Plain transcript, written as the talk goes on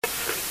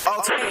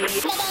Three,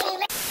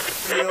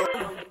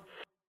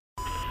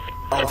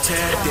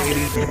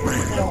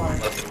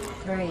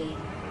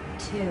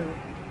 two,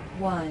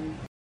 one.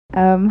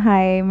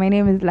 Hi, my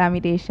name is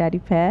Lamide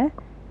Shadipe,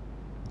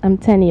 I'm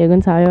Tenny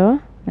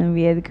Oguntayo. and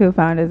we are the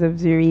co-founders of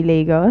Zuri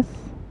Lagos.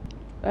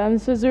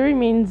 So Zuri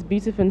means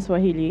beautiful in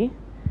Swahili.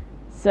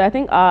 So I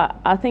think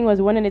our thing was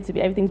we wanted it to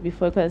be everything to be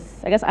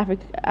focused, I guess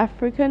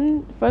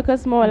African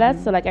focused more or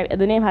less. So like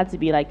the name had to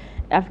be like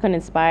African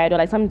inspired or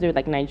like something to do with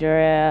like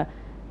Nigeria.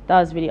 That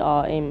was really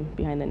our aim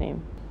behind the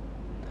name.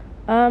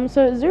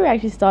 So Zuri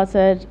actually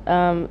started,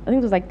 I think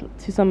it was like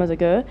 2 summers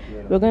ago.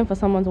 We were going for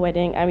someone's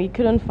wedding and we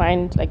couldn't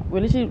find, like,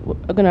 we're literally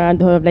going around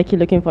the whole of Lekki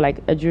looking for like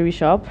a jewelry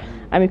shop,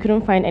 and we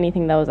couldn't find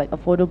anything that was like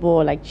affordable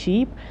or like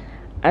cheap.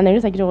 And then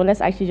just like, let's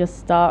actually just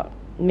start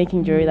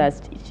making jewelry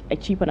that's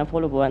cheap and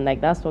affordable, and like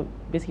that's what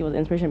basically was the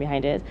inspiration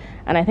behind it.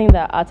 And I think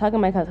that our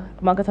target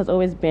market has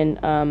always been,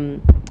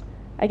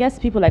 I guess,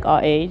 people like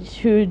our age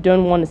who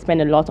don't want to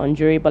spend a lot on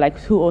jewelry, but like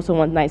who also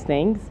want nice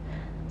things.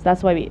 So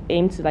that's why we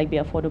aim to like be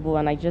affordable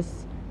and like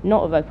just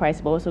not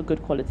overpriced, but also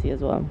good quality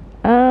as well.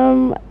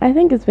 I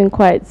think it's been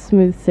quite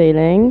smooth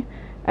sailing.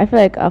 I feel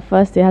like our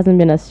first day hasn't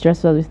been as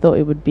stressful as we thought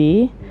it would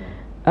be.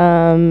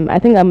 I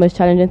think our most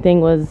challenging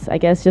thing was, I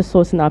guess, just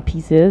sourcing our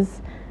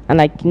pieces and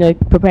like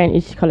preparing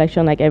each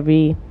collection like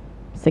every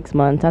 6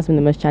 months. That's been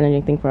the most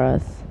challenging thing for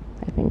us,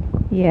 I think.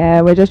 Yeah,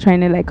 we're just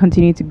trying to like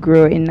continue to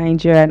grow in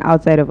Nigeria and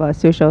outside of our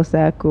social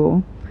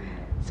circle.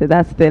 So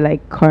that's the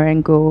like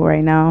current goal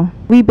right now.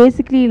 We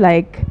basically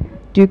like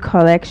do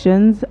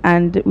collections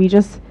and we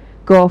just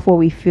go off what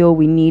we feel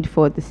we need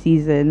for the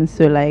season.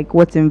 So like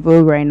what's in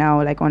vogue right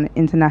now, like on an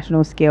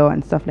international scale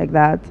and stuff like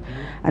that.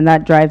 And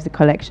that drives the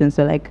collection.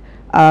 So like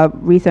our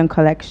recent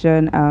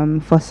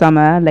collection for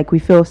summer, like we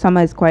feel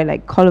summer is quite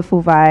like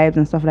colorful vibes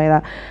and stuff like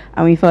that.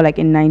 And we felt like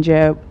in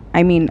Nigeria,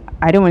 I mean,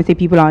 I don't want to say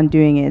people aren't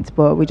doing it,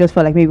 but we just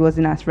felt like maybe it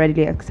wasn't as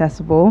readily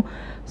accessible.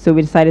 So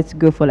we decided to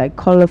go for like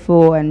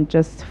colorful and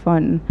just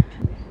fun.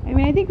 I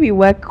mean, I think we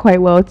work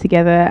quite well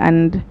together,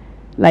 and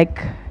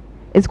like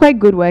it's quite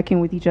good working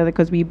with each other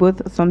because we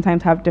both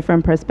sometimes have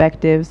different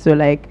perspectives. So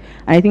like,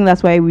 and I think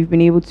that's why we've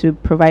been able to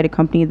provide a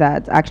company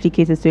that actually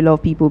caters to a lot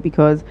of people,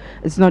 because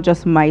it's not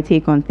just my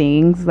take on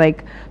things.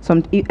 Like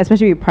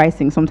especially with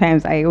pricing,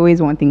 sometimes I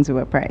always want things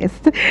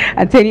overpriced,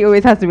 and Teddy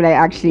always has to be like,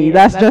 actually,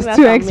 that's just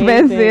too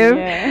expensive.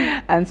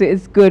 Yeah. And so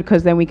it's good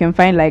because then we can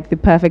find like the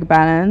perfect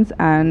balance,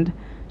 and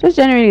just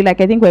generally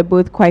like I think we're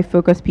both quite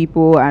focused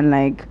people and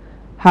like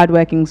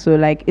hardworking, so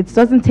like it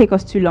doesn't take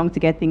us too long to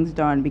get things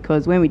done,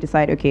 because when we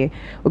decide, okay,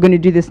 we're going to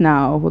do this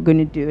now, we're going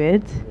to do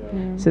it.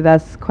 So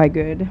that's quite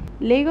good.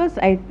 Lagos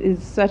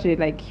is such a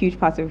like huge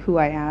part of who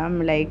I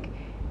am. Like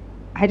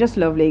I just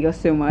love Lagos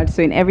so much,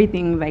 so in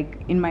everything,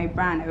 like in my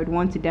brand, I would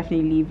want to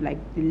definitely leave like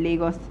the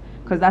Lagos,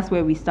 because that's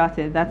where we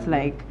started. That's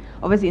like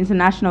obviously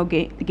international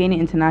gaining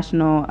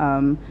international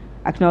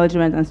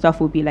acknowledgement and stuff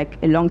would be like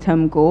a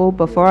long-term goal,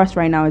 but for us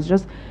right now it's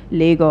just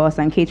Lagos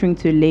and catering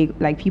to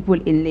like people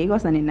in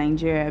Lagos and in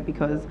Nigeria,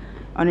 because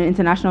on an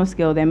international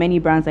scale there are many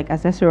brands like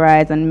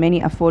Accessorize and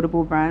many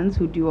affordable brands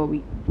who do what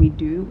we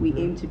do, we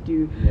aim to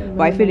do.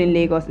 But I feel in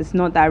Lagos it's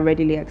not that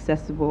readily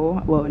accessible.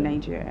 Well, in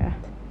Nigeria.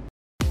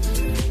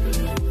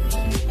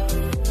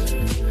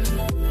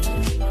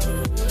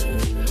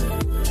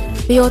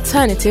 The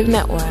Alternative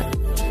Network.